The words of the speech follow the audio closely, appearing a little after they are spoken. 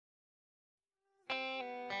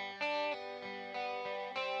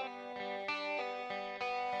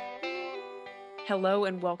Hello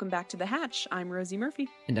and welcome back to The Hatch. I'm Rosie Murphy.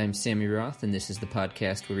 And I'm Sammy Roth, and this is the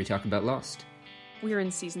podcast where we talk about Lost. We're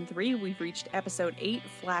in Season 3. We've reached Episode 8,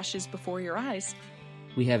 Flashes Before Your Eyes.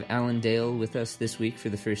 We have Alan Dale with us this week for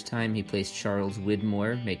the first time. He plays Charles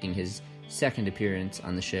Widmore, making his second appearance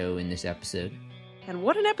on the show in this episode. And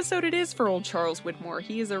what an episode it is for old Charles Widmore.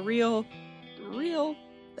 He is a real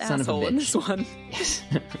Son asshole of a bitch. in this one. Yes.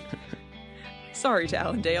 Sorry to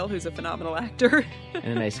Alan Dale, who's a phenomenal actor. And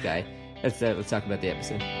a nice guy. Let's talk about the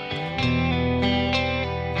episode.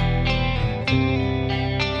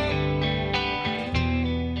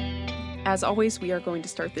 As always, we are going to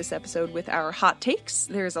start this episode with our hot takes.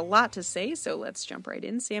 There's a lot to say, so let's jump right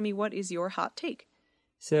in. Sammy, what is your hot take?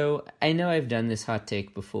 So, I know I've done this hot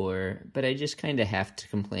take before, but I just kind of have to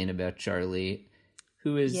complain about Charlie,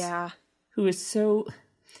 who is so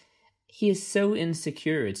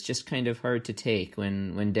insecure. It's just kind of hard to take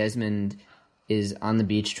when Desmond is on the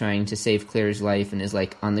beach trying to save Claire's life and is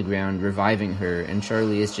like on the ground reviving her, and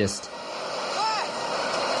Charlie is just...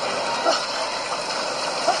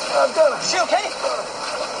 Is she okay?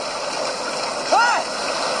 Claire!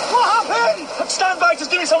 What happened? Stand back, just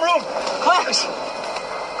give me some room. Claire!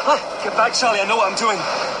 Claire, get back, Charlie, I know what I'm doing.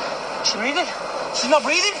 Is she breathing? She's not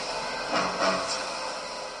breathing?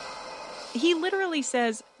 He literally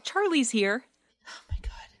says, Charlie's here. Oh my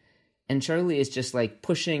god. And Charlie is just like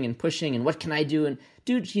pushing, and what can I do? And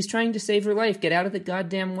dude, he's trying to save her life. Get out of the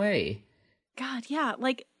goddamn way. God, yeah,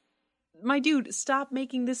 like, my dude, stop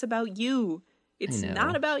making this about you. It's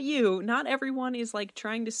not about you. Not everyone is like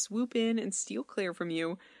trying to swoop in and steal Claire from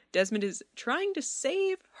you. Desmond is trying to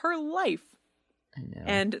save her life. I know.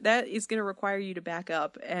 And that is going to require you to back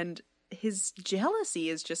up. And his jealousy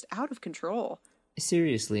is just out of control.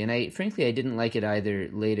 Seriously, and I didn't like it either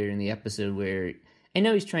later in the episode where I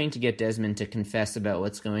know he's trying to get Desmond to confess about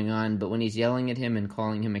what's going on, but when he's yelling at him and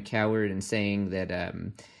calling him a coward and saying that, that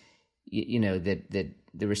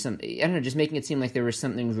there was some, I don't know, just making it seem like there was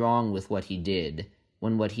something wrong with what he did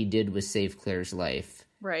when what he did was save Claire's life.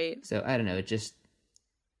 Right. So I don't know, it just...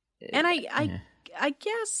 And I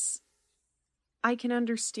guess I can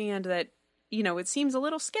understand that, it seems a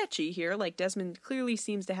little sketchy here. Like Desmond clearly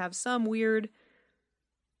seems to have some weird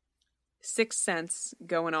sixth sense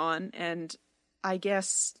going on, and I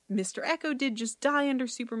guess Mr. Echo did just die under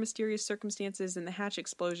super mysterious circumstances, and the hatch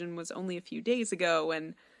explosion was only a few days ago,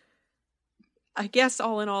 and I guess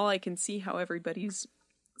all in all I can see how everybody's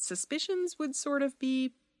suspicions would sort of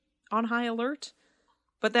be on high alert,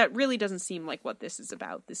 but that really doesn't seem like what this is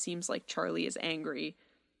about. This seems like Charlie is angry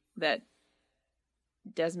that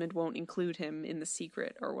Desmond won't include him in the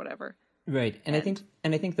secret or whatever. Right, and I think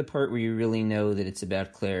the part where you really know that it's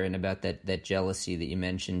about Claire and about that jealousy that you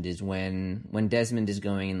mentioned is when Desmond is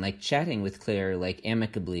going and like chatting with Claire like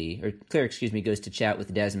amicably, or Claire, goes to chat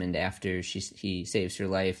with Desmond after he saves her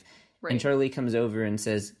life, right. And Charlie comes over and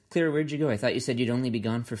says, "Claire, where'd you go? I thought you said you'd only be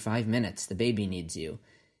gone for 5 minutes. The baby needs you."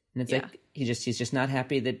 And it's like he's just not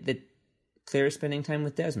happy that Claire is spending time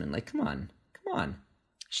with Desmond. Like, come on.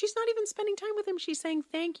 She's not even spending time with him. She's saying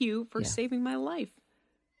thank you for saving my life.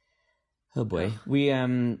 Oh boy, we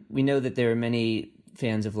know that there are many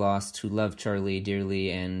fans of Lost who love Charlie dearly,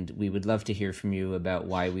 and we would love to hear from you about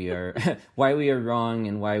why we are wrong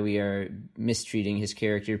and why we are mistreating his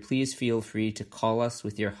character. Please feel free to call us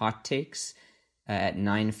with your hot takes at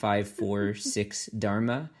 9546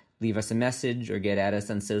 Dharma. Leave us a message or get at us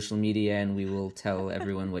on social media, and we will tell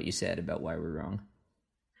everyone what you said about why we're wrong.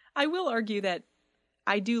 I will argue that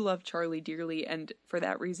I do love Charlie dearly, and for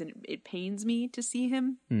that reason, it pains me to see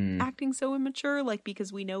him acting so immature, like,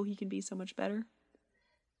 because we know he can be so much better.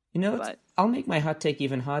 I'll make my hot take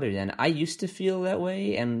even hotter then. I used to feel that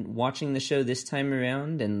way, and watching the show this time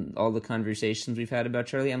around and all the conversations we've had about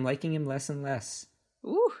Charlie, I'm liking him less and less.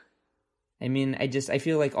 Ooh. I mean, I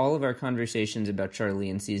feel like all of our conversations about Charlie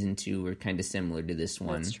in Season 2 were kind of similar to this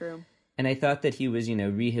one. That's true. And I thought that he was,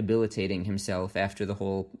 rehabilitating himself after the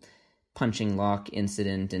whole punching Locke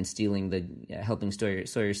incident and helping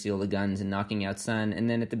Sawyer steal the guns and knocking out Sun. And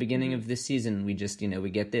then at the beginning of this season, we just, we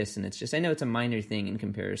get this. And it's just, I know it's a minor thing in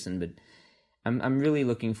comparison, but I'm really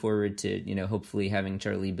looking forward to, hopefully having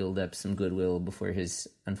Charlie build up some goodwill before his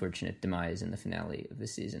unfortunate demise in the finale of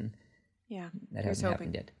this season. Yeah. That hasn't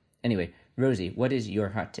happened yet. Anyway, Rosie, what is your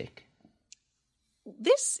hot take?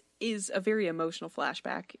 This is a very emotional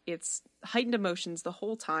flashback. It's heightened emotions the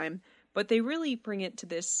whole time, but they really bring it to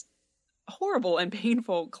this horrible and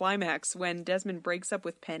painful climax when Desmond breaks up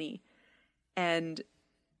with Penny. And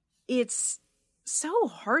it's so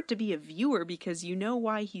hard to be a viewer because you know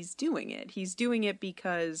why he's doing it. He's doing it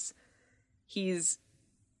because he's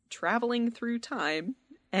traveling through time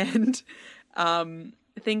and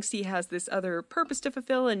thinks he has this other purpose to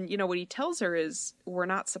fulfill, and, you know, what he tells her is, we're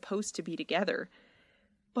not supposed to be together.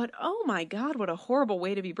 But, oh my God, what a horrible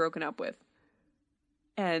way to be broken up with.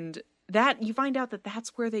 And that, you find out that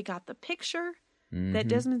that's where they got the picture that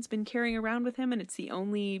Desmond's been carrying around with him, and it's the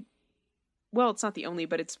only, well, it's not the only,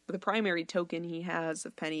 but it's the primary token he has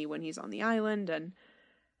of Penny when he's on the island, and,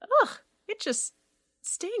 ugh, it just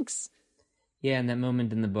stinks. Yeah, and that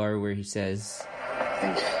moment in the bar where he says, I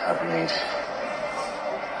think I've made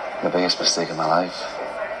the biggest mistake of my life.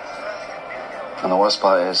 And the worst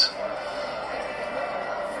part is,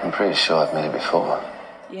 I'm pretty sure I've made it before.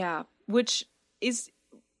 Yeah, which is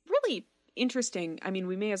really interesting. I mean,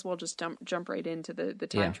 we may as well just jump right into the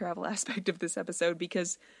time travel aspect of this episode,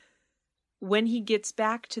 because when he gets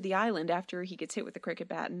back to the island after he gets hit with the cricket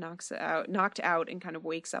bat and knocked out and kind of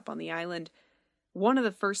wakes up on the island, one of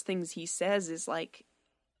the first things he says is like,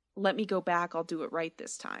 let me go back, I'll do it right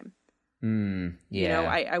this time. You know,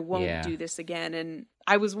 I won't do this again. And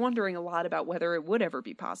I was wondering a lot about whether it would ever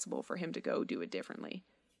be possible for him to go do it differently.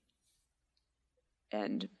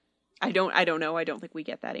 And I don't know. I don't think we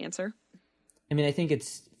get that answer. I mean, I think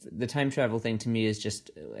it's the time travel thing to me is just,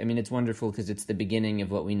 I mean, it's wonderful because it's the beginning of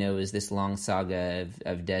what we know is this long saga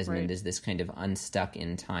of Desmond as this kind of unstuck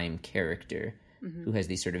in time character who has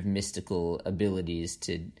these sort of mystical abilities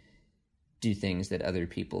to do things that other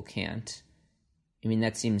people can't. I mean,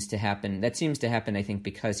 that seems to happen, I think,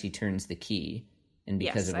 because he turns the key and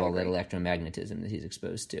because of all that electromagnetism that he's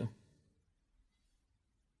exposed to.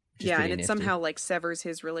 Yeah, and it somehow like severs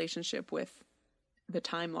his relationship with the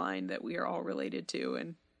timeline that we are all related to,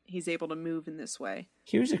 and he's able to move in this way.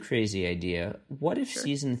 Here's a crazy idea. What if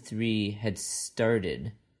season 3 had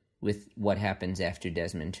started with what happens after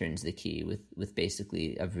Desmond turns the key, with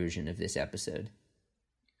basically a version of this episode?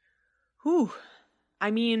 Whew.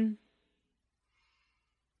 I mean,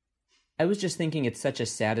 I was just thinking it's such a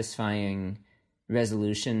satisfying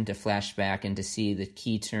resolution to flash back and to see the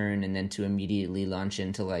key turn and then to immediately launch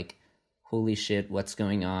into like, holy shit, what's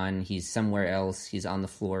going on? He's somewhere else. He's on the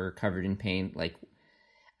floor covered in paint. Like,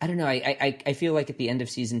 I don't know. I feel like at the end of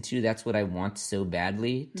season 2, that's what I want so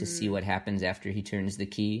badly, to see what happens after he turns the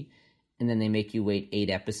key. And then they make you wait 8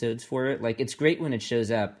 episodes for it. Like, it's great when it shows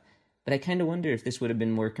up, but I kind of wonder if this would have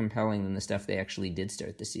been more compelling than the stuff they actually did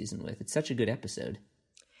start the season with. It's such a good episode.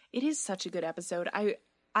 It is such a good episode.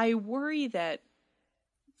 I worry that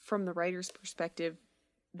from the writer's perspective,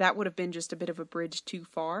 that would have been just a bit of a bridge too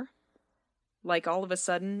far. Like, all of a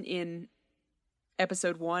sudden in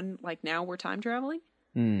episode 1, like, now we're time traveling.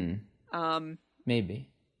 Maybe.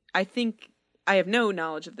 I think, I have no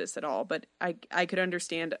knowledge of this at all, but I could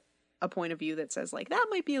understand a point of view that says, like, that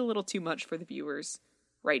might be a little too much for the viewers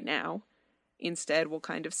right now. Instead, we'll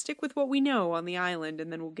kind of stick with what we know on the island,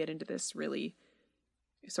 and then we'll get into this really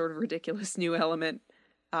sort of ridiculous new element.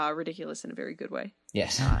 Ridiculous in a very good way.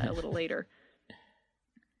 Yes. A little later.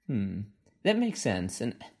 That makes sense.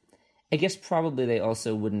 And I guess probably they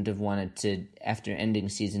also wouldn't have wanted to, after ending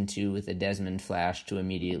season 2 with a Desmond flash, to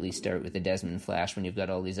immediately start with a Desmond flash when you've got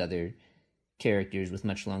all these other characters with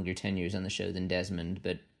much longer tenures on the show than Desmond.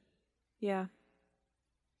 But yeah,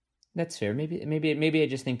 that's fair. Maybe I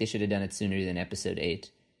just think they should have done it sooner than episode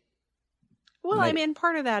 8. Well, I mean,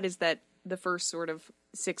 part of that is that the first sort of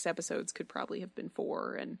 6 episodes could probably have been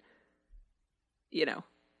 4, and, you know.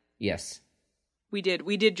 Yes. We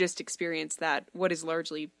did just experience that, what is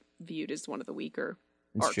largely viewed as one of the weaker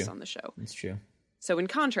arcs on the show. It's true. So in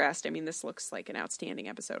contrast, I mean, this looks like an outstanding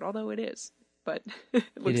episode, although it is, but it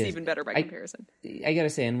looks even better by comparison. I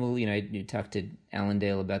gotta say, and we'll, I talk to Alan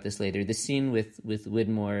Dale about this later, the scene with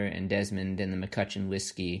Widmore and Desmond and the McCutcheon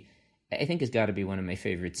whiskey, I think has got to be one of my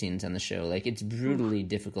favorite scenes on the show. Like, it's brutally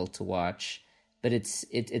difficult to watch, but it's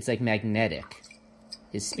like magnetic,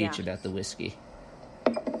 his speech about the whiskey.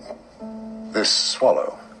 This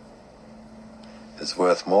swallow is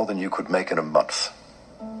worth more than you could make in a month.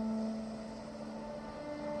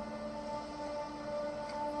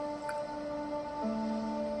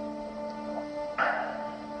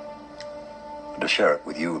 To share it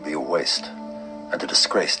with you would be a waste and a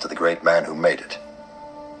disgrace to the great man who made it.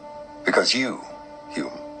 Because you,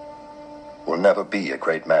 Hume, will never be a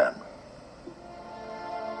great man.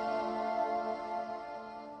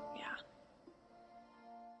 Yeah.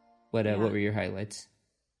 What were your highlights?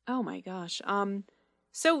 Oh my gosh.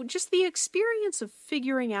 So just the experience of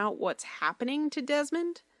figuring out what's happening to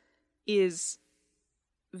Desmond is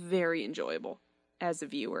very enjoyable as a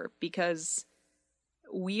viewer, because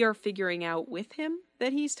we are figuring out with him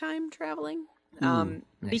that he's time traveling. Nice.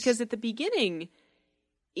 Because at the beginning,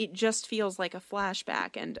 it just feels like a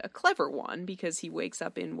flashback, and a clever one, because he wakes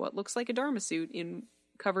up in what looks like a Dharma suit,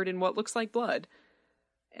 covered in what looks like blood.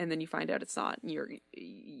 and then you find out it's not, and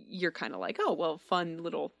you're kind of like, oh, well, fun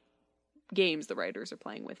little games the writers are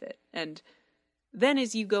playing with it. And then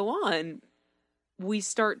as you go on, we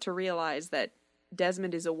start to realize that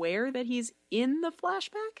Desmond is aware that he's in the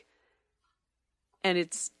flashback. And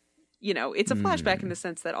it's, it's a flashback in the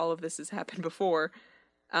sense that all of this has happened before.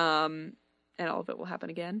 And all of it will happen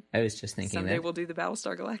again. I was just thinking someday we'll do the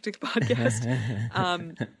Battlestar Galactica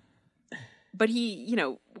podcast. But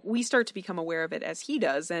we start to become aware of it as he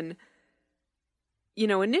does. And,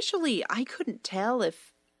 initially I couldn't tell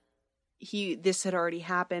if this had already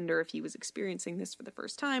happened or if he was experiencing this for the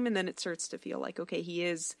first time. And then it starts to feel like, okay, he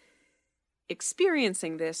is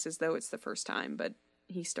experiencing this as though it's the first time, but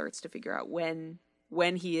he starts to figure out when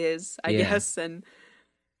he is, I guess. And,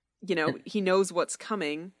 he knows what's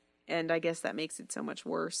coming. And I guess that makes it so much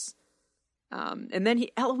worse. And then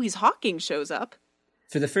Eloise Hawking shows up.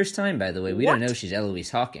 For the first time, by the way. We don't know she's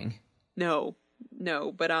Eloise Hawking. No.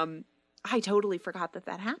 But I totally forgot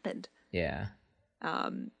that happened. Yeah.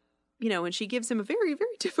 And she gives him a very,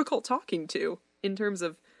 very difficult talking to in terms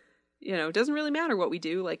of, it doesn't really matter what we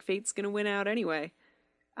do. Like, fate's going to win out anyway.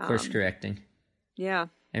 Course correcting. Yeah.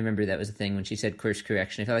 I remember that was a thing when she said course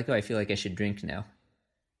correction. I felt like, I feel like I should drink now.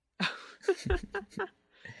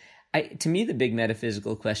 To me, the big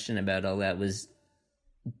metaphysical question about all that was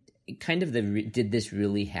kind of did this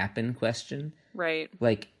really happen question? Right.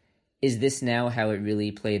 Like, is this now how it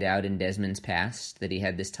really played out in Desmond's past, that he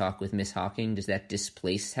had this talk with Miss Hawking? Does that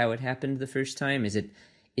displace how it happened the first time? Is it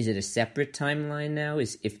a separate timeline now?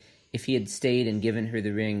 If he had stayed and given her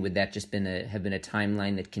the ring, would that just have been a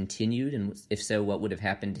timeline that continued? And if so, what would have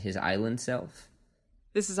happened to his island self?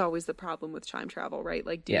 This is always the problem with time travel, right?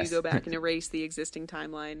 Like, do you go back and erase the existing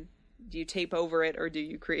timeline? Do you tape over it, or do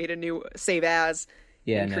you create a new save as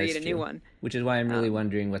and create a new one? Which is why I'm really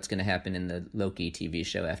wondering what's going to happen in the Loki TV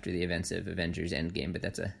show after the events of Avengers Endgame, but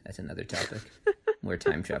that's another topic. More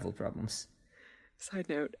time travel problems. Side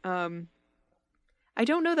note, I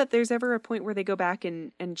don't know that there's ever a point where they go back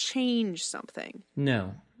and change something.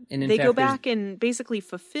 No. And they go back and basically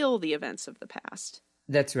fulfill the events of the past.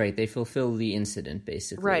 That's right. They fulfill the incident,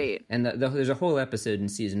 basically. Right. And there's a whole episode in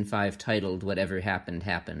season 5 titled "Whatever Happened,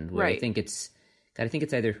 Happened," where I think it's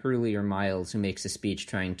either Hurley or Miles who makes a speech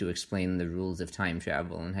trying to explain the rules of time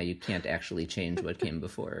travel and how you can't actually change what came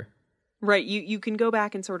before. Right. You can go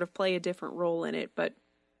back and sort of play a different role in it, but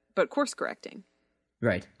course correcting.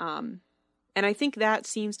 Right. And I think that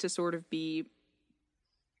seems to sort of be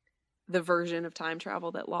the version of time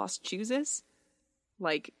travel that Lost chooses.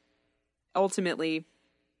 Like, ultimately,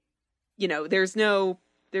 there's no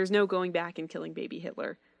going back and killing baby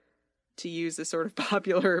Hitler, to use a sort of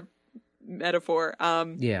popular metaphor.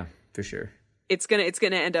 Yeah, for sure. It's gonna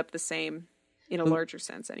end up the same in a larger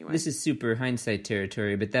sense anyway. This is super hindsight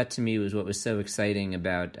territory, but that to me was what was so exciting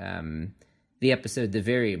about the episode "The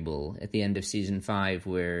Variable" at the end of season 5,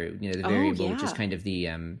 where the variable, which is kind of the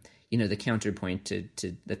the counterpoint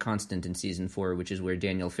to the constant in season 4, which is where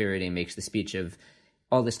Daniel Faraday makes the speech of,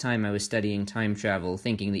 all this time I was studying time travel,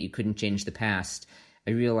 thinking that you couldn't change the past.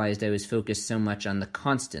 I realized I was focused so much on the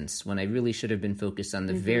constants when I really should have been focused on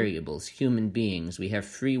the variables. Human beings, we have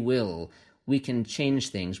free will. We can change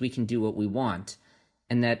things. We can do what we want.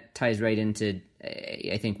 And that ties right into,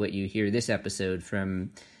 I think, what you hear this episode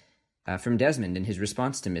from Desmond in his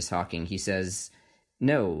response to Miss Hawking. He says,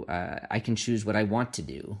 no, I can choose what I want to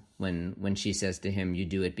do, when she says to him, you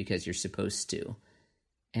do it because you're supposed to.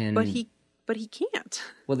 And But he can't.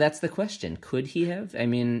 Well, that's the question. Could he have? I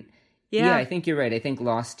mean, yeah, I think you're right. I think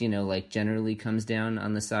Lost, generally comes down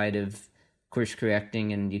on the side of course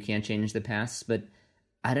correcting and you can't change the past. But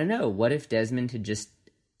I don't know. What if Desmond had just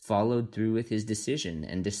followed through with his decision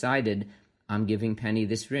and decided, I'm giving Penny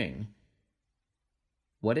this ring?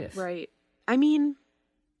 What if? Right. I mean...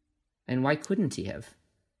 And why couldn't he have?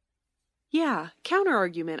 Yeah. Counter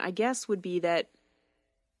argument, I guess, would be that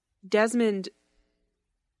Desmond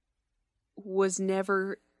was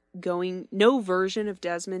never no version of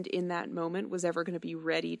Desmond in that moment was ever going to be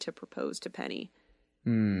ready to propose to Penny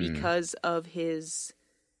because of his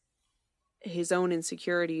own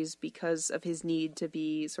insecurities, because of his need to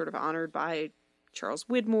be sort of honored by Charles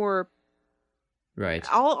Widmore. Right.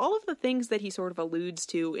 All of the things that he sort of alludes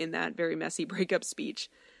to in that very messy breakup speech,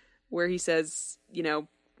 where he says,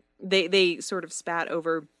 they sort of spat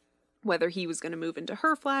over whether he was going to move into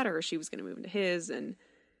her flat or she was going to move into his, and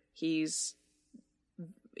he's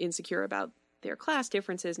insecure about their class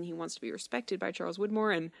differences and he wants to be respected by Charles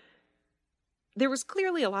Widmore. And there was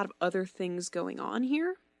clearly a lot of other things going on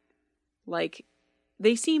here. Like,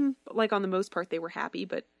 they seem like on the most part they were happy,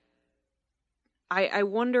 but I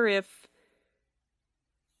wonder if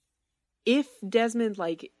if Desmond,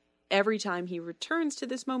 like, every time he returns to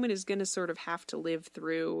this moment is going to sort of have to live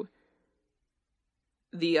through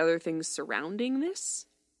the other things surrounding this,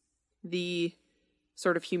 the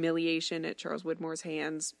sort of humiliation at Charles Widmore's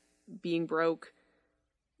hands, being broke,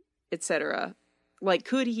 etc. Like,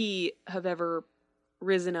 could he have ever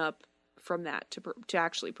risen up from that to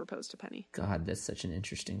actually propose to Penny? God, that's such an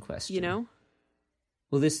interesting question. You know?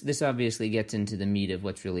 Well, this obviously gets into the meat of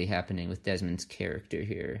what's really happening with Desmond's character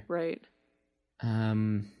here. Right.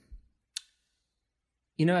 You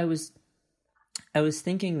know, I was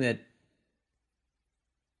thinking that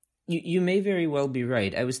you may very well be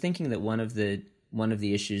right. I was thinking that one of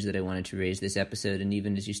the issues that I wanted to raise this episode, and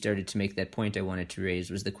even as you started to make that point I wanted to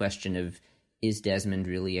raise, was the question of, is Desmond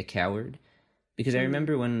really a coward? Because I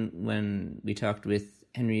remember when we talked with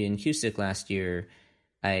Henry and Cusick last year,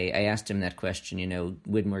 I asked him that question. You know,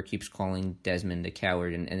 Widmore keeps calling Desmond a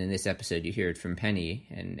coward, and in this episode you hear it from Penny,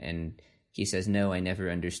 and he says, no, I never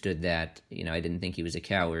understood that. You know, I didn't think he was a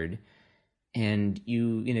coward. And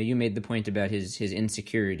you made the point about his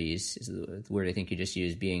insecurities, is the word I think you just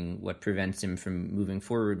used, being what prevents him from moving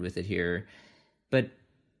forward with it here. But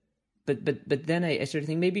then I started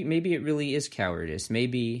thinking maybe it really is cowardice.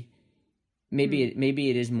 Maybe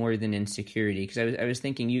it is more than insecurity. Because I was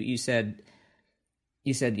thinking you said,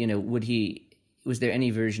 you know, was there any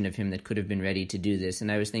version of him that could have been ready to do this?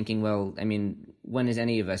 And I was thinking, well, I mean, when is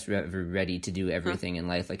any of us ever ready to do everything in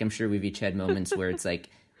life? Like, I'm sure we've each had moments where it's like,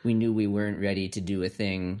 we knew we weren't ready to do a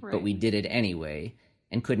thing, right, but we did it anyway.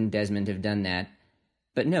 And couldn't Desmond have done that?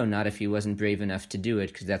 But no, not if he wasn't brave enough to do it,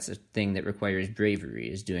 because that's a thing that requires bravery,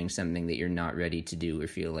 is doing something that you're not ready to do or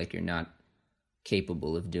feel like you're not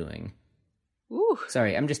capable of doing. Ooh.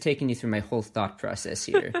 Sorry, I'm just taking you through my whole thought process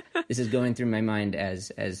here. This is going through my mind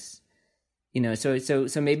as you know, so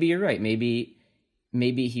maybe you're right. Maybe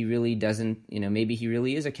he really doesn't, you know, maybe he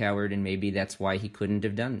really is a coward, and maybe that's why he couldn't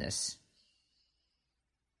have done this.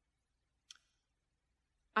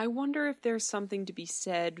 I wonder if there's something to be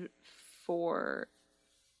said for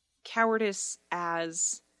cowardice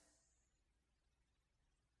as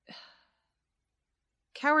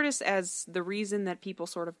the reason that people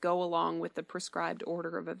sort of go along with the prescribed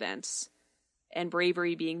order of events, and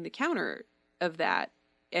bravery being the counter of that.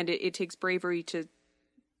 And it takes bravery to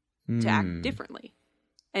act differently.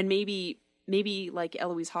 And maybe like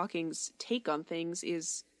Eloise Hawking's take on things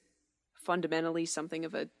is fundamentally something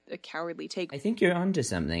of a cowardly take. I think you're onto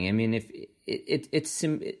something. I mean, if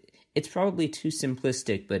it's probably too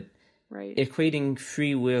simplistic, but right, equating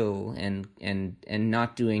free will and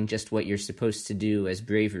not doing just what you're supposed to do as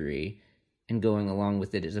bravery and going along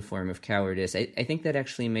with it as a form of cowardice, I think that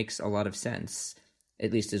actually makes a lot of sense,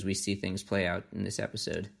 at least as we see things play out in this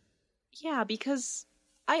episode. Yeah, because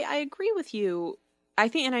I agree with you. I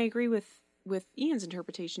think, and I agree with Ian's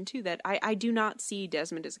interpretation too, that I do not see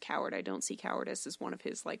Desmond as a coward. I don't see cowardice as one of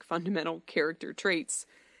his like fundamental character traits.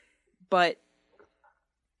 But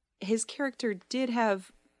his character did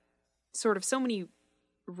have sort of so many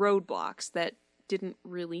roadblocks that didn't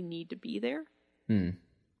really need to be there.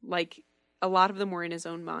 Like, a lot of them were in his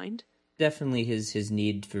own mind. Definitely his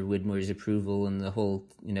need for Widmore's approval, and the whole,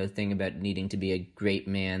 you know, thing about needing to be a great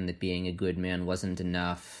man, that being a good man wasn't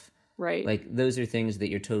enough. Right. Like, those are things that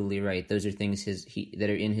you're totally right. Those are things that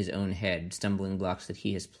are in his own head, stumbling blocks that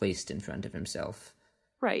he has placed in front of himself.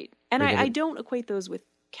 Right. And I don't equate those with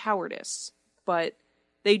cowardice, but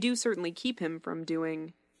they do certainly keep him from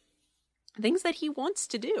doing things that he wants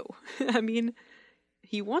to do. I mean,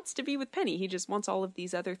 he wants to be with Penny. He just wants all of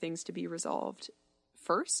these other things to be resolved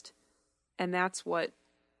first. And that's what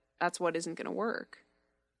isn't going to work.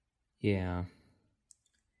 Yeah.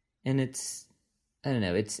 And I don't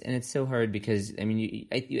know, it's so hard because, I mean,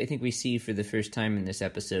 I think we see for the first time in this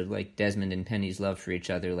episode, like, Desmond and Penny's love for each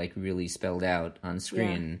other, like, really spelled out on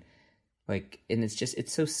screen. Yeah. Like, and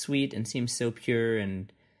it's so sweet and seems so pure,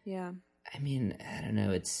 and yeah. I mean, I don't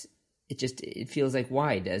know, it feels like,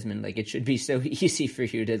 why, Desmond? Like, it should be so easy for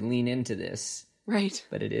you to lean into this. Right.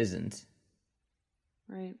 But it isn't.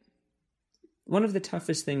 Right. One of the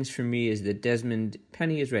toughest things for me is that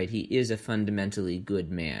Penny is right, he is a fundamentally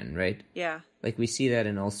good man, right? Yeah. Like, we see that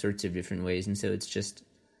in all sorts of different ways, and so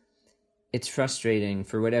it's frustrating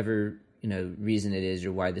for whatever, you know, reason it is,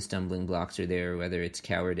 or why the stumbling blocks are there, whether it's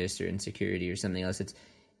cowardice or insecurity or something else.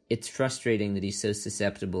 It's frustrating that he's so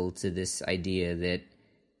susceptible to this idea that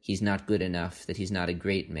he's not good enough, that he's not a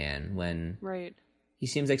great man, when right, he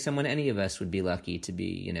seems like someone any of us would be lucky to be,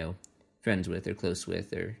 you know, friends with or close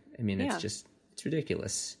with, or, I mean, yeah. It's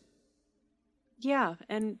ridiculous. Yeah,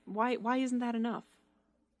 and why isn't that enough?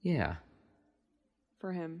 Yeah.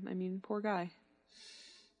 For him. I mean, poor guy.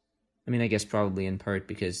 I mean, I guess probably in part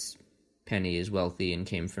because Penny is wealthy and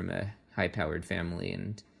came from a high-powered family,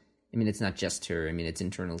 and I mean, it's not just her. I mean, it's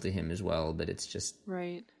internal to him as well, but it's just...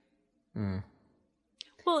 Right.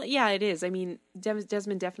 Well, yeah, it is. I mean,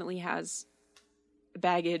 Desmond definitely has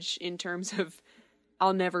baggage in terms of,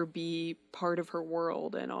 I'll never be part of her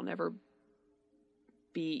world, and I'll never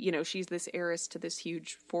be, you know, she's this heiress to this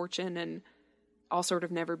huge fortune, and I'll sort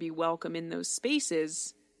of never be welcome in those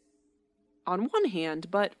spaces on one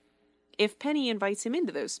hand, but if Penny invites him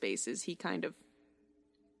into those spaces, he kind of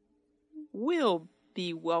will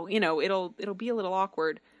be, well, you know, it'll be a little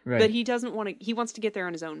awkward, right. But he doesn't want to, he wants to get there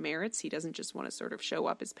on his own merits. He doesn't just want to sort of show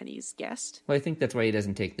up as Penny's guest. Well, I think that's why he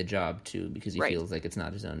doesn't take the job too, because he right. feels like it's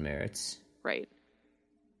not his own merits. Right.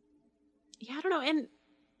 Yeah, I don't know. And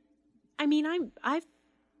I mean, I've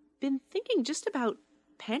been thinking just about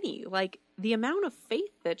Penny, like the amount of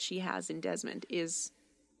faith that she has in Desmond is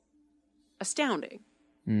astounding.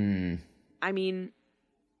 I mean,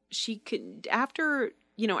 she could, after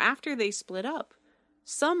they split up,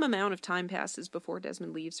 some amount of time passes before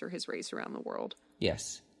Desmond leaves for his race around the world.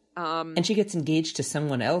 Yes. And she gets engaged to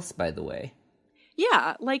someone else, by the way.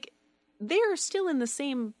 Yeah, like, they're still in the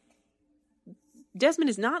same... Desmond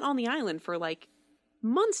is not on the island for, like,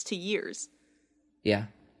 months to years. Yeah.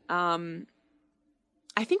 I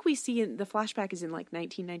think we see the flashback is in, like,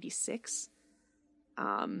 1996.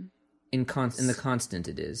 In the Constant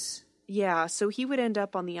it is. Yeah, so he would end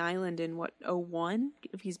up on the island in, 2001?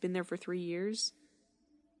 If he's been there for 3 years?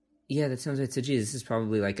 Yeah, that sounds right. So, geez, this is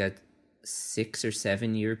probably like a 6 or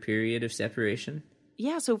 7 year period of separation.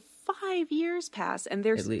 Yeah, so 5 years pass, and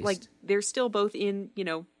they're still both in, you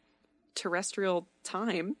know, terrestrial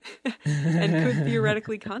time and could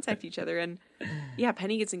theoretically contact each other. And yeah,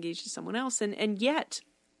 Penny gets engaged to someone else, and yet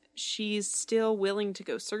she's still willing to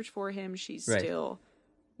go search for him. She's right. still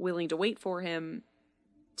willing to wait for him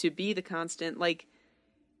to be the constant. Like,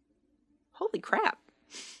 holy crap.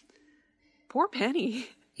 Poor Penny.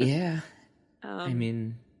 Yeah. I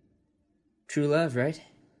mean, true love, right?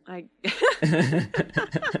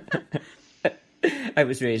 I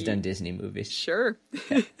was raised on Disney movies. Sure.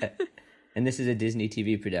 And this is a Disney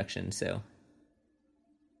TV production, so...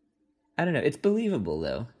 I don't know. It's believable,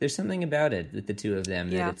 though. There's something about it with the two of them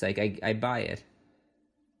that it's like, I buy it.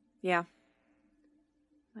 Yeah.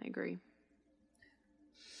 I agree.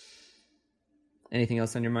 Anything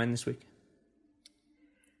else on your mind this week?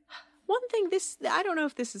 One thing, I don't know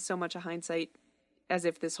if this is so much a hindsight as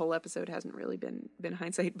if this whole episode hasn't really been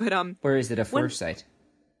hindsight, but or is it a foresight?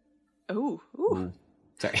 Ooh.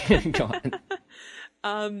 Sorry, go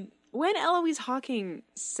on. When Eloise Hawking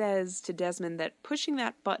says to Desmond that pushing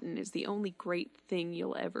that button is the only great thing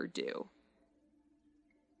you'll ever do,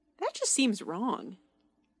 that just seems wrong.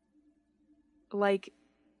 Like,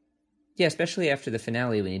 yeah, especially after the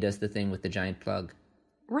finale when he does the thing with the giant plug.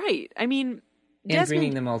 Right. I mean, and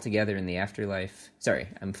bringing them all together in the afterlife. Sorry,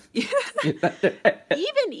 I'm... even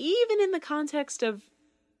in the context of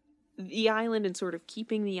the island and sort of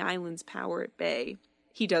keeping the island's power at bay,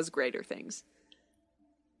 he does greater things.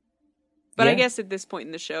 But I guess at this point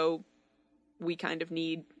in the show, we kind of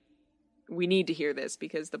need to hear this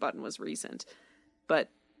because the button was recent. But,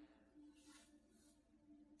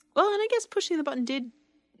 well, and I guess pushing the button did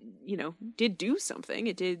do something.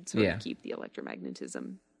 It did sort of keep the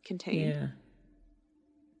electromagnetism contained. Yeah.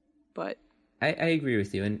 But I agree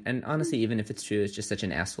with you. And honestly, even if it's true, it's just such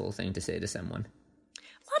an asshole thing to say to someone. A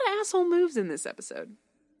lot of asshole moves in this episode.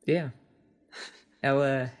 Yeah.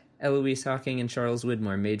 Eloise Hawking and Charles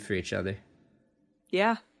Widmore made for each other.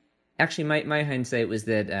 Yeah. Actually, my hindsight was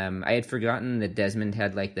that I had forgotten that Desmond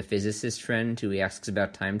had, like, the physicist friend who he asks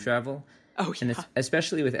about time travel. Oh, yeah. And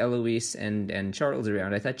especially with Eloise and Charles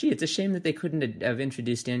around, I thought, gee, it's a shame that they couldn't have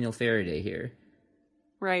introduced Daniel Faraday here.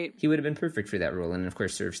 Right. He would have been perfect for that role, and of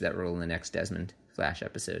course serves that role in the next Desmond Flash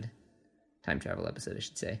episode. Time travel episode, I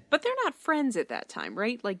should say. But they're not friends at that time,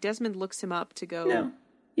 right? Like, Desmond looks him up to go... No.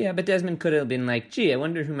 Yeah, but Desmond could have been like, gee, I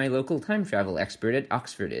wonder who my local time travel expert at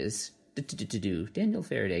Oxford is. Daniel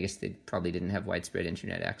Faraday. I guess they probably didn't have widespread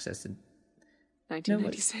internet access.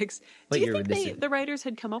 1996. Do you think the writers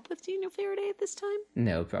had come up with Daniel Faraday at this time?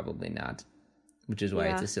 No, probably not. Which is why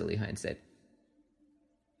it's a silly hindsight.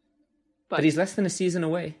 But he's less than a season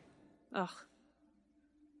away. Ugh.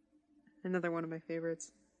 Another one of my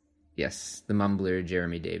favorites. Yes, the mumbler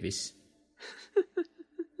Jeremy Davies.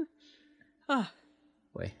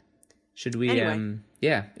 Boy. Should we,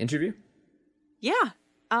 interview? Yeah.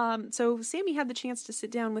 So Sammy had the chance to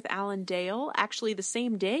sit down with Alan Dale, actually the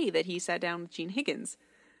same day that he sat down with Gene Higgins.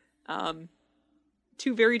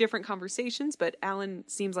 Two very different conversations, but Alan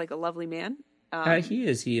seems like a lovely man. He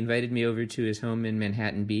is. He invited me over to his home in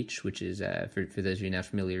Manhattan Beach, which is, for those of you not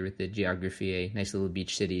familiar with the geography, a nice little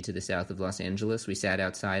beach city to the south of Los Angeles. We sat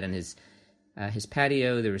outside on his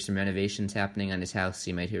patio. There were some renovations happening on his house.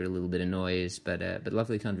 You might hear a little bit of noise, but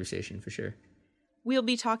lovely conversation for sure. We'll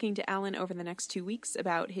be talking to Alan over the next 2 weeks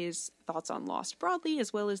about his thoughts on Lost broadly,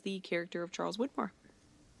 as well as the character of Charles Widmore.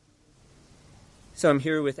 So I'm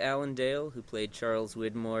here with Alan Dale, who played Charles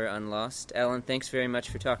Widmore on Lost. Alan, thanks very much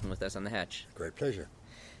for talking with us on The Hatch. Great pleasure.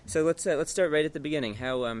 So let's start right at the beginning.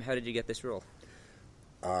 How did you get this role?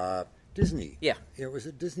 Disney. Yeah. It was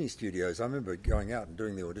at Disney Studios. I remember going out and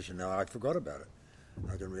doing the audition. Now, I forgot about it.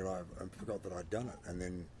 I didn't realize, I forgot that I'd done it. And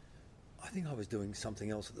then I think I was doing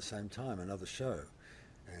something else at the same time, another show.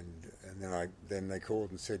 And then they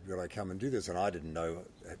called and said, "Will I come and do this?" And I didn't know,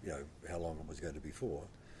 how long it was going to be for.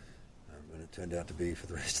 And it turned out to be for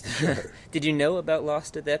the rest of the show. Did you know about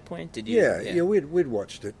Lost at that point? Did you? Yeah, we'd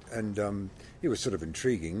watched it, and it was sort of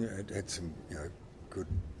intriguing. It had some, good,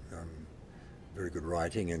 very good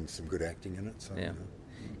writing and some good acting in it. So, yeah.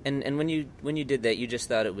 And when you did that, you just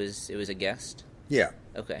thought it was a guest? Yeah.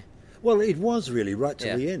 Okay. Well, it was really right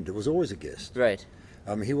till the end. It was always a guest. Right.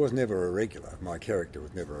 He was never a regular. My character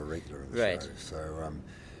was never a regular in the right. show.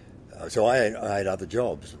 So I had other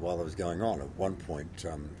jobs while it was going on. At one point,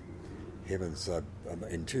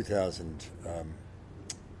 in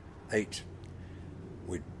 2008,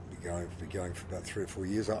 we'd be going for about 3 or 4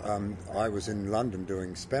 years. I was in London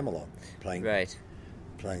doing Spamalot, playing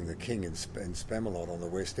the king in Spamalot on the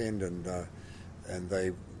West End, and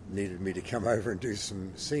they needed me to come over and do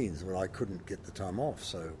some scenes when I couldn't get the time off.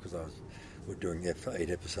 So because we're doing 8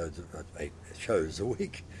 shows a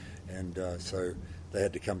week, and so they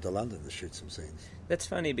had to come to London to shoot some scenes. That's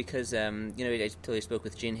funny because, I totally spoke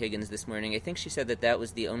with Jean Higgins this morning. I think she said that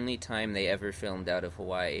was the only time they ever filmed out of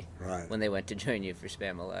Hawaii, right, when they went to join you for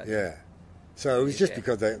Spamalot. Yeah. So it was just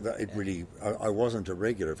because really, I wasn't a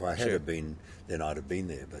regular. If I had have been, then I'd have been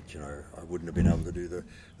there. But, I wouldn't have been able to do the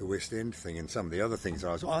West End thing and some of the other things.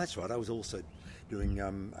 That's right, I was also doing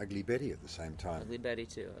Ugly Betty at the same time. Ugly Betty,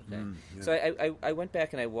 too, okay. Yeah. So I went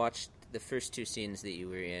back and I watched the first 2 scenes that you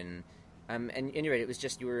were in. And you're right, it was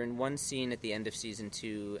just you were in one scene at the end of season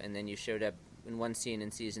 2, and then you showed up in one scene in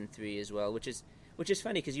season 3 as well, which is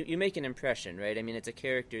funny because you make an impression, right? I mean, it's a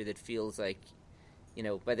character that feels like,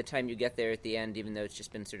 by the time you get there at the end, even though it's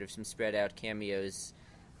just been sort of some spread out cameos,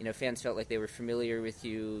 fans felt like they were familiar with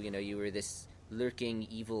you. You were this lurking,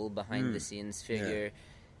 evil, behind the scenes figure.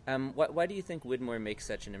 Yeah. Why do you think Widmore makes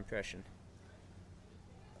such an impression?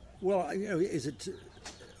 Well, is it?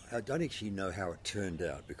 I don't actually know how it turned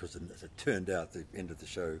out, because as it turned out, the end of the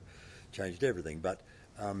show changed everything. But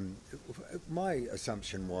my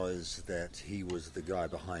assumption was that he was the guy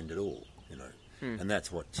behind it all, and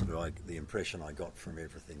that's what sort of the impression I got from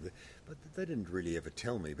everything. But they didn't really ever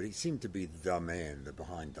tell me. But he seemed to be the man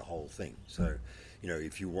behind the whole thing. So,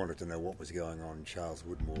 if you wanted to know what was going on, Charles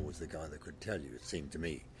Widmore was the guy that could tell you. It seemed to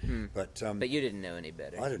me. But you didn't know any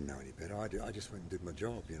better. I didn't know any better. I just went and did my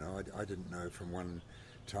job. I didn't know from one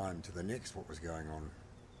time to the next what was going on.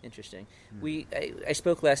 Interesting. I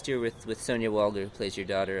spoke last year with Sonia Walger, who plays your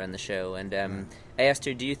daughter on the show, and I asked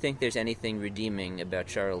her, do you think there's anything redeeming about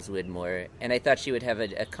Charles Widmore? And I thought she would have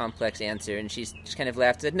a complex answer, and she just kind of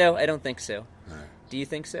laughed and said, no, I don't think so. No. Do you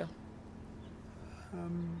think so?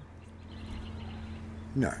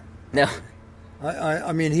 No. No.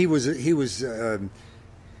 I mean, he was a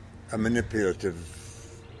manipulative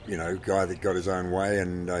guy that got his own way,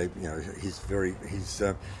 and he's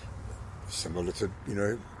similar to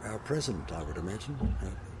our president, I would imagine.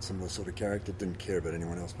 Similar sort of character, didn't care about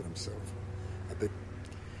anyone else but himself a bit.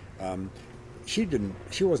 She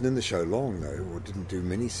wasn't in the show long though, or didn't do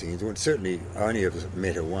many scenes. Well, certainly, I only ever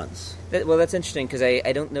met her once. That's interesting because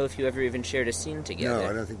I don't know if you ever even shared a scene together. No,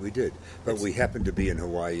 I don't think we did. But we happened to be in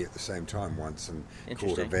Hawaii at the same time once and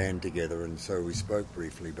caught a van together, and so we spoke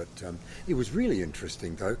briefly. But it was really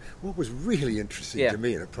interesting, though. What was really interesting to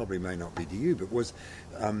me, and it probably may not be to you, but was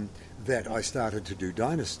that I started to do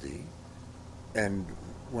Dynasty, and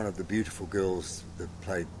one of the beautiful girls that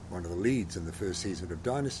played one of the leads in the first season of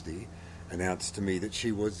Dynasty announced to me that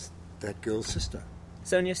she was that girl's sister.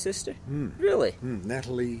 Sonia's sister? Really?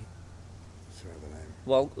 Natalie. Sorry, the name.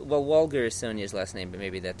 Well, Walger is Sonia's last name, but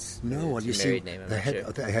maybe that's married name.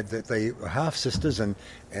 They were half sisters, and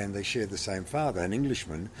they shared the same father, an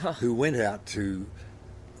Englishman who went out to,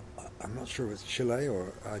 I'm not sure if it's Chile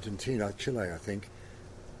or Argentina, Chile, I think,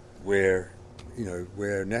 where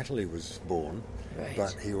Natalie was born. Right.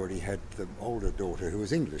 But he already had the older daughter who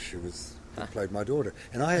was English, who was that played my daughter.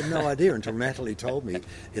 And I had no idea until Natalie told me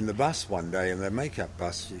in the bus one day, in the makeup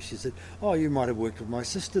bus. She said, "Oh, you might have worked with my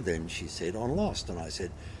sister then," she said, on Lost. And I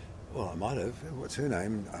said, "Well, I might have. What's her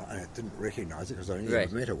name?" I didn't recognise it because I only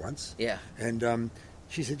ever met her once. Yeah. And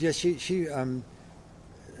she said, "Yes, she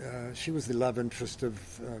was the love interest of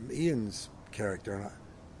Ian's character." And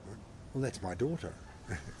well, that's my daughter.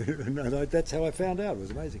 No, that's how I found out. It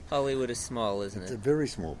was amazing. Hollywood is small, isn't It's it? a very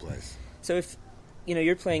small place. So if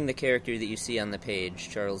you're playing the character that you see on the page,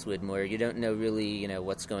 Charles Widmore, you don't know really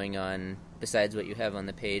what's going on besides what you have on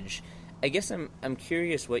the page. I guess I'm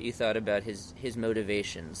curious what you thought about his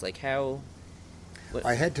motivations, like how.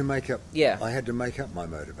 I had to make up. Yeah. I had to make up my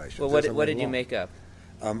motivations. Well, what did you make up?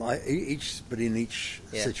 In each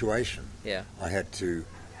situation, Yeah. I had to,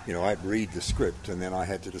 I'd read the script and then I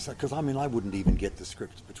had to decide, because I wouldn't even get the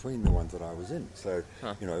scripts between the ones that I was in. So,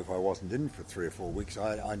 if I wasn't in for 3 or 4 weeks,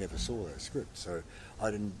 I never saw those scripts. So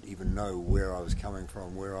I didn't even know where I was coming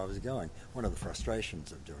from, where I was going. One of the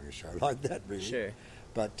frustrations of doing a show like that, really. Sure.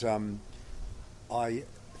 But I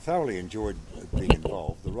thoroughly enjoyed being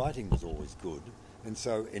involved. The writing was always good. And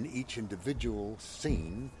so in each individual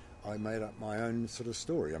scene, I made up my own sort of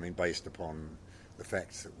story. Based upon the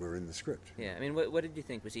facts that were in the script. Yeah, what did you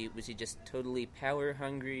think? Was he just totally power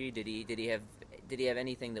hungry? Did he have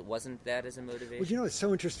anything that wasn't that as a motivation? Well, it's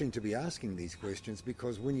so interesting to be asking these questions,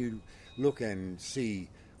 because when you look and see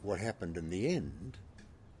what happened in the end,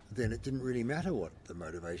 then it didn't really matter what the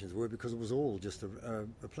motivations were, because it was all just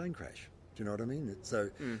a plane crash. Do you know what I mean?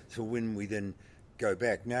 So when we then go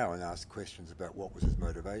back now and ask questions about what was his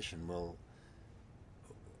motivation, well,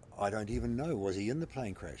 I don't even know. Was he in the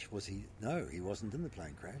plane crash? No, he wasn't in the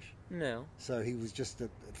plane crash. No. So he was just a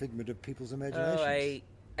figment of people's imaginations. Oh,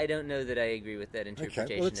 I don't know that I agree with that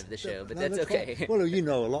interpretation of the show, but that's okay. Fine. Well, you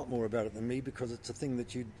know a lot more about it than me, because it's a thing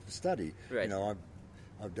that you study. Right.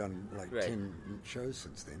 I've done 10 shows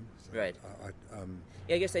since then. So right.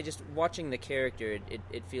 I guess just watching the character,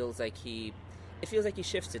 it feels like he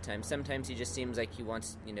shifts at times. Sometimes he just seems like he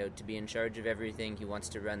wants, to be in charge of everything. He wants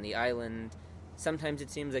to run the island. Sometimes it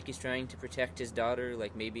seems like he's trying to protect his daughter.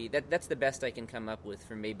 Like maybe that's the best I can come up with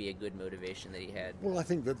for maybe a good motivation that he had. Well, I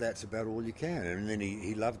think that's about all you can. And then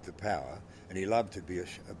he loved the power, and he loved to be a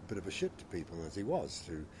bit of a shit to people, as he was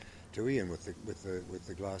to Ian with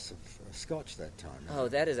the glass of scotch that time. Oh,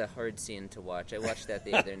 that is a hard scene to watch. I watched that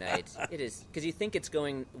the other night. It is, because you think it's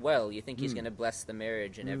going well. You think he's going to bless the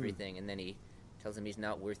marriage and everything, and then he tells him he's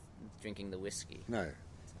not worth drinking the whiskey. No.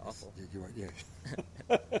 Awful. Yeah.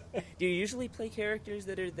 Do you usually play characters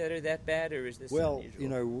that are that bad, or is this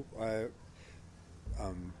unusual?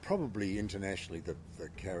 Probably internationally, the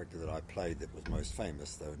character that I played that was most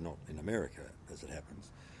famous, though not in America, as it happens,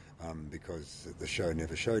 because the show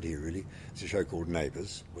never showed here, really. It's a show called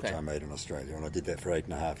Neighbours, which I made in Australia, and I did that for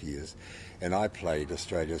 8.5 years, and I played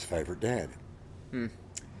Australia's favourite dad.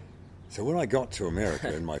 So when I got to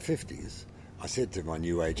America in my 50s, I said to my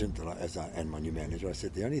new agent and my new manager, I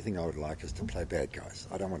said, the only thing I would like is to play bad guys.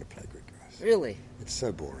 I don't want to play good guys. Really? It's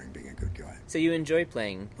so boring being a good guy. So you enjoy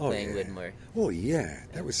playing Widmore? Oh, yeah.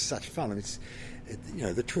 That was such fun.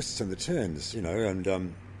 The twists and the turns,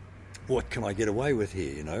 and what can I get away with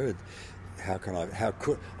here,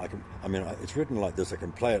 it's written like this, I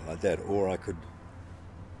can play it like that, or I could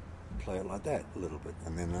play it like that a little bit,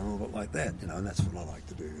 and then a little bit like that, and that's what I like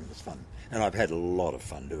to do. It was fun. And I've had a lot of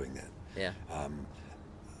fun doing that. Yeah.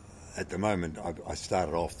 At the moment, I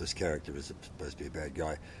started off this character as supposed to be a bad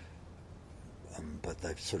guy, but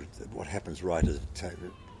they've sort of, what happens, writers,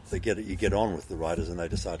 you get on with the writers, and they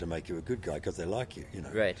decide to make you a good guy because they like you,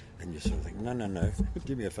 Right. And you sort of think, no,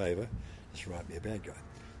 do me a favour, just write me a bad guy.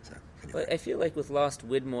 So anyway. Well, I feel like with Lost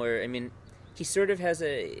Widmore, he sort of has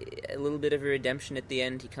a little bit of a redemption at the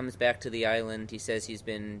end. He comes back to the island. He says he's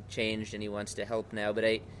been changed and he wants to help now. But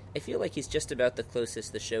I feel like he's just about the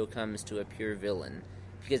closest the show comes to a pure villain.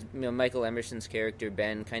 Because Michael Emerson's character,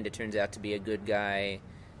 Ben, kind of turns out to be a good guy.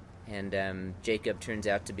 And Jacob turns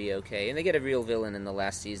out to be okay. And they get a real villain in the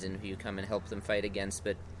last season who you come and help them fight against.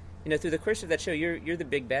 But through the course of that show, you're the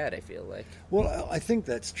big bad, I feel like. Well, I think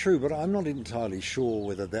that's true, but I'm not entirely sure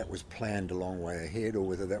whether that was planned a long way ahead or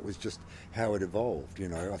whether that was just how it evolved.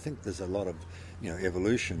 I think there's a lot of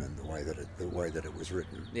evolution in the way that it was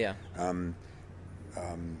written. Yeah. And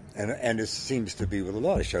it seems to be with a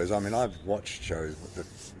lot of shows. I've watched shows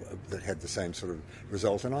that had the same sort of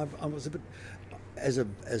result, and I was a bit, as a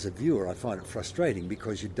viewer, I find it frustrating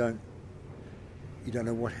because you don't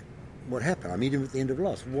know what happened. Even at the end of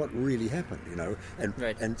Lost, what really happened,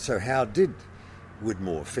 and so how did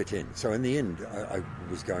Widmore fit in? So in the end, I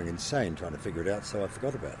was going insane trying to figure it out, so I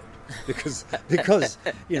forgot about it because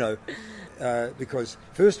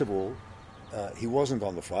first of all, he wasn't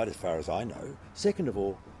on the flight, as far as I know. Second of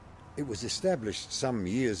all, it was established some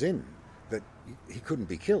years in that he couldn't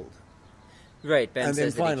be killed. Right, Ben and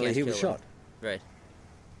says then finally that he was kill him. shot. Right.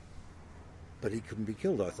 But he couldn't be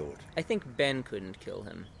killed, I thought. I think Ben couldn't kill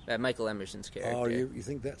him. Michael Emerson's character. Oh, you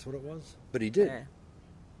think that's what it was? But he did. Yeah.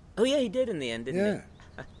 Oh, yeah, he did in the end, didn't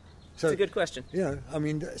he? So, it's a good question. I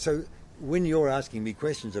mean, so when you're asking me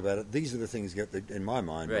questions about it, these are the things that in my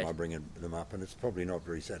mind Right. when I bring them up, and it's probably not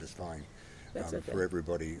very satisfying for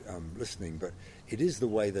everybody listening, but it is the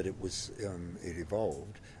way that it was, it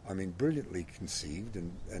evolved. I mean, brilliantly conceived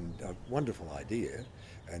and a wonderful idea,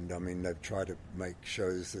 and I mean, they've tried to make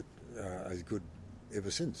shows that are good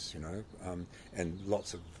ever since, and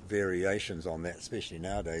lots of variations on that, especially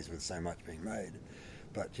nowadays with so much being made.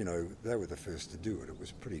 But, they were the first to do it. It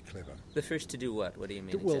was pretty clever. The first to do what? What do you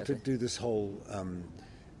mean Well, exactly? to do this whole,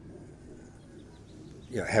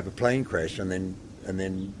 have a plane crash and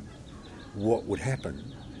then what would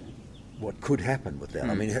happen, what could happen with that.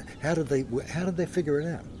 I mean, how did they figure it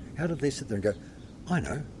out? How did they sit there and go, I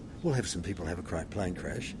know, we'll have some people have a plane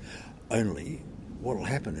crash, only what will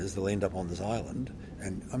happen is they'll end up on this island.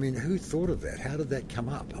 And, I mean, who thought of that? How did that come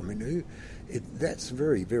up? I mean, that's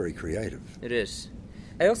very, very creative. It is.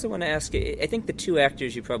 I also want to ask, I think the two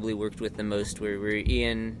actors you probably worked with the most were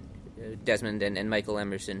Ian, Desmond, and Michael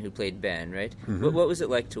Emerson, who played Ben, right? Mm-hmm. What was it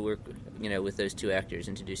like to work, with those two actors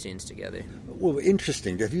and to do scenes together? Well,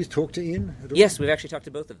 interesting. Have you talked to Ian at all? Yes, we've actually talked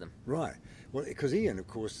to both of them. Right. Well, because Ian, of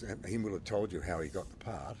course, he will have told you how he got the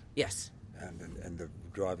part. Yes. And the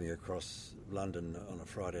driving across London on a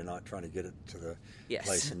Friday night trying to get it to the Yes.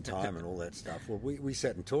 place in time and all that stuff. Well, we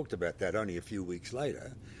sat and talked about that only a few weeks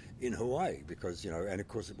later in Hawaii because, and of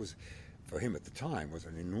course it was, for him at the time, was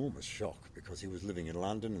an enormous shock because he was living in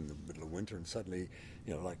London in the middle of winter and suddenly,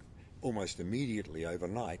 like almost immediately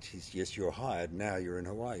overnight, yes, you're hired, now you're in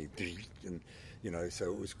Hawaii. And,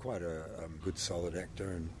 so it was quite a good, solid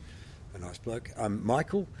actor and a nice bloke.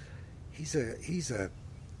 Michael, he's a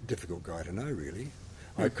difficult guy to know, really.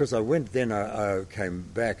 Because I came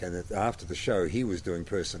back, and after the show, he was doing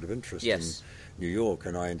Person of Interest in New York,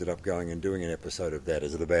 and I ended up going and doing an episode of that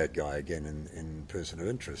as the bad guy again in Person of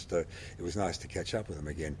Interest. It was nice to catch up with him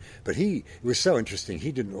again. But it was so interesting.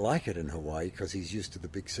 He didn't like it in Hawaii because he's used to the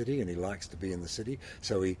big city, and he likes to be in the city.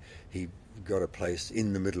 So he got a place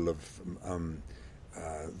in the middle of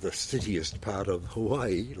the citiest part of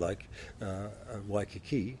Hawaii, like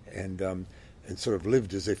Waikiki, and sort of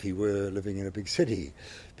lived as if he were living in a big city,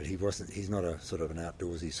 but he wasn't. He's not a sort of an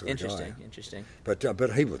outdoorsy sort of guy. Interesting. But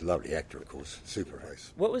he was a lovely actor, of course, super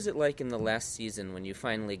nice. What was it like in the last season when you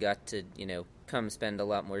finally got to, come spend a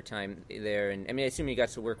lot more time there? And I mean, I assume you got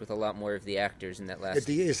to work with a lot more of the actors in that last.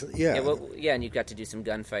 Yeah. And you got to do some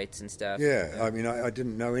gunfights and stuff. Yeah, I mean, I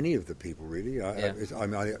didn't know any of the people really.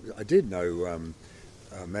 I did know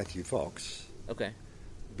Matthew Fox. Okay.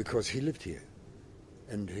 Because he lived here.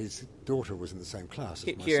 And his daughter was in the same class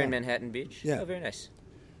as my Here son. in Manhattan Beach? Yeah. Oh, very nice.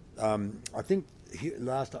 I think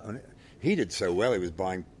he did so well, he was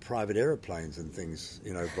buying private aeroplanes and things,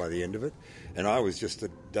 by the end of it. And I was just a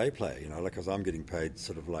day player, because I'm getting paid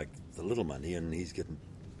sort of like the little money and he's getting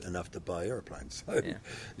enough to buy aeroplanes. So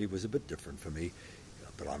it was a bit different for me.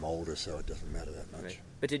 But I'm older, so it doesn't matter that much. Right.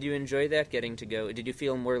 But did you enjoy that, getting to go? Did you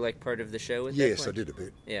feel more like part of the show at that Yes, point? I did a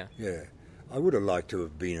bit. Yeah. Yeah. I would have liked to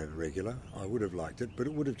have been a regular. I would have liked it, but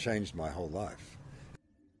it would have changed my whole life.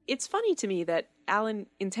 It's funny to me that Alan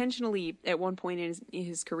intentionally, at one point in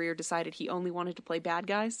his career, decided he only wanted to play bad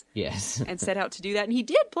guys. Yes. And set out to do that. And he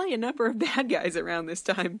did play a number of bad guys around this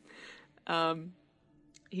time.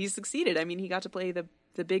 He succeeded. I mean, he got to play the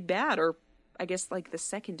big bad, or I guess like the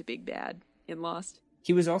second big bad in Lost.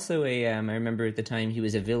 He was also I remember at the time, he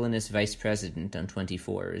was a villainous vice president on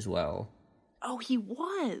 24 as well. Oh, he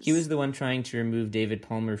was. He was the one trying to remove David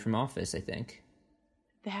Palmer from office, I think.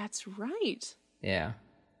 That's right. Yeah.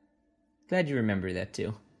 Glad you remember that,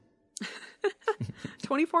 too.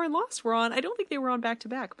 24 and Lost were on. I don't think they were on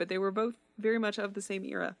back-to-back, but they were both very much of the same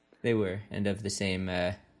era. They were, and of the same,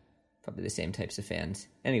 probably the same types of fans.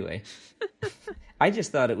 Anyway. I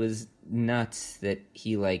just thought it was nuts that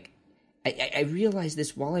he, I realized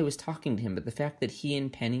this while I was talking to him, but the fact that he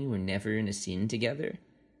and Penny were never in a scene together.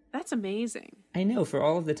 That's amazing. I know, for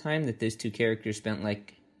all of the time that those two characters spent,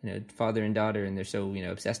 father and daughter, and they're so,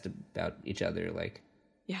 obsessed about each other,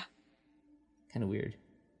 Yeah. Kind of weird.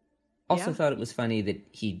 Also thought it was funny that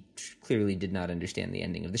he clearly did not understand the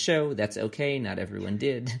ending of the show. That's okay, not everyone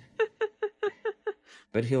did.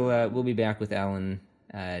 But we'll be back with Alan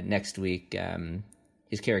next week.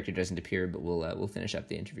 His character doesn't appear, but we'll finish up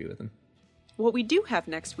the interview with him. What we do have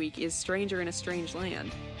next week is Stranger in a Strange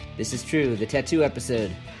Land. This is true, the tattoo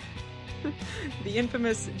episode. The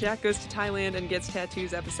infamous Jack Goes to Thailand and Gets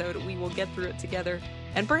Tattoos episode. We will get through it together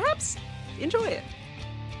and perhaps enjoy it.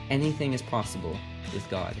 Anything is possible with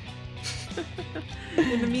God.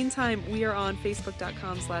 In the meantime, we are on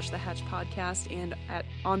Facebook.com/The Hatch Podcast and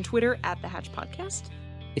on Twitter @The Hatch Podcast.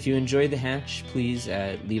 If you enjoy The Hatch, please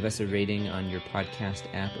leave us a rating on your podcast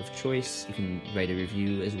app of choice. You can write a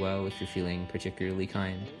review as well if you're feeling particularly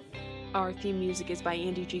kind. Our theme music is by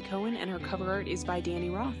Andy G. Cohen, and our cover art is by Danny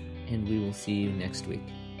Roth. And we will see you next week.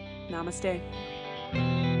 Namaste.